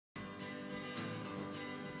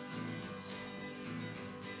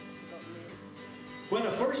When I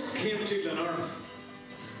first came to Glenarth,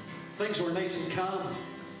 things were nice and calm.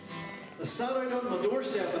 I sat out on my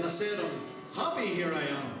doorstep and I said, I'm happy here I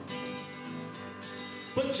am.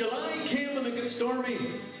 But July came and it got stormy.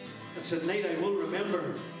 It's a night I will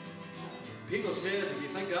remember. People said, if you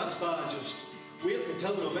think that's bad, just wait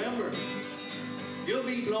until November. You'll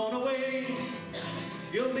be blown away.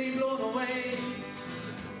 You'll be blown away.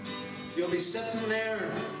 You'll be sitting there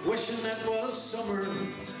wishing it was summer.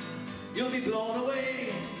 You'll be blown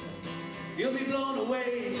away. You'll be blown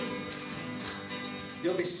away.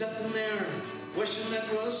 You'll be sitting there wishing it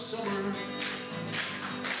was summer.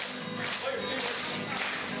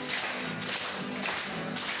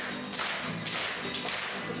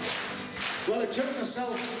 Well, I took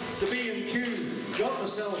myself to B&Q, got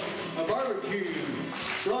myself a barbecue,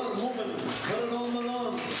 brought it home and put it on the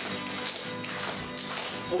lawn.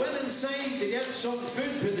 I went inside to get some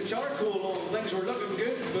food, put the charcoal on, things were looking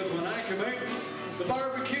good, but when I came out, the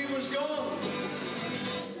barbecue was gone.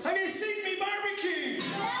 Have you seen me barbecue?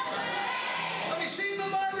 Have you seen the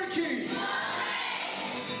barbecue?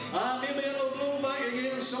 Maybe it'll blow back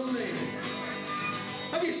again someday.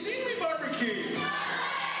 Have you seen me barbecue?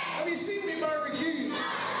 Have you seen me barbecue?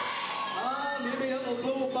 Maybe it'll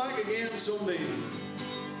blow back again someday.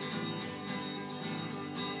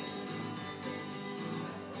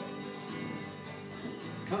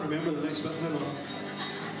 Can't remember the next bit, how long?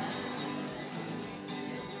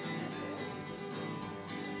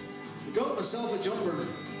 I got myself a jumper,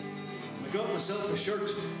 I got myself a shirt,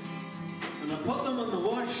 and I put them in the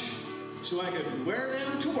wash so I could wear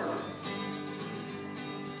them to work.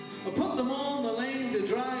 I put them on the line to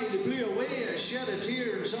dry, they blew away, I shed a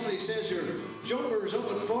tear, and somebody says your jumper's up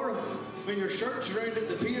at Forth when your shirt's round at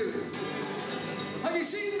the pier. Have you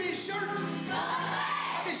seen me shirt?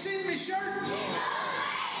 Have you seen me shirt?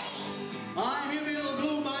 Maybe it'll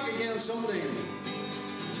blow back again someday.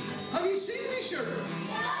 Have you seen me shirt?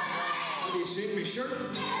 Have you seen me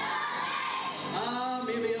shirt?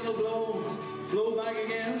 Maybe it'll blow back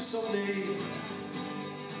again someday.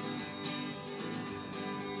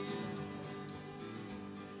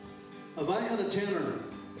 If I had a tenner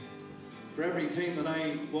for every time that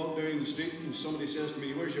I walk down the street and somebody says to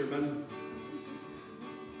me, where's your bin?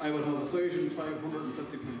 I would have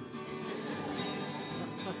 £1,550.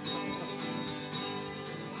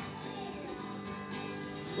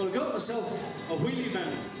 Well, I got myself a wheelie bin,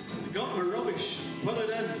 I got my rubbish, put it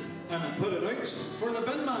in, and I put it out for the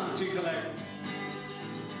bin man to collect.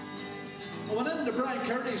 I went into Brian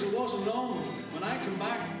Curtis, it wasn't long. When I came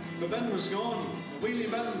back, the bin was gone. The wheelie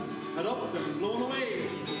bin had upped and blown away.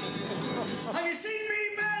 Have you seen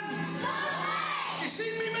me, Ben? Have you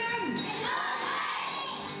seen me, Ben?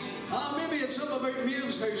 Maybe it's up about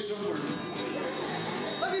Meal's house somewhere.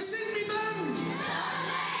 Have you seen me, Ben?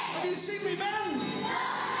 Have you seen me, Ben?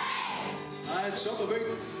 It's up about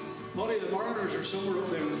Potty the Mariners or somewhere up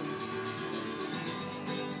there.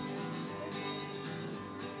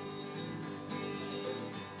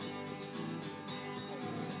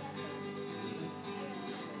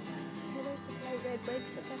 Red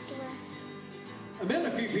bikes up everywhere. I met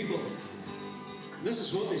a few people, and this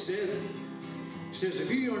is what they said. He says, if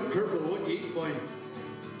you aren't careful what you eat, boy,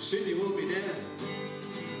 soon you will be dead.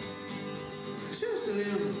 He says to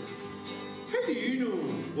them, how do you know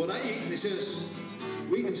what I eat? And he says,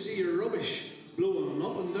 we can see your rubbish blowing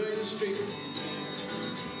up and down the street.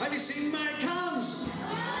 Have you seen my cans?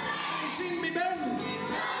 Have you seen me bin?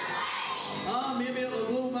 Maybe it'll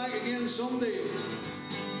blow back again someday.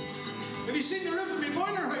 Have you seen the roof of my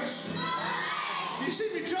boiler house? Have you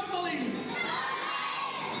seen me trampoline?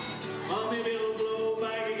 Maybe it'll blow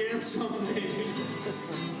back again someday.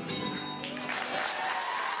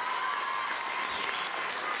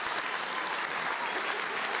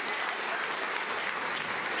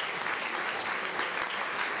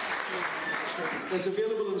 It's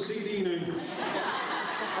available on CD now.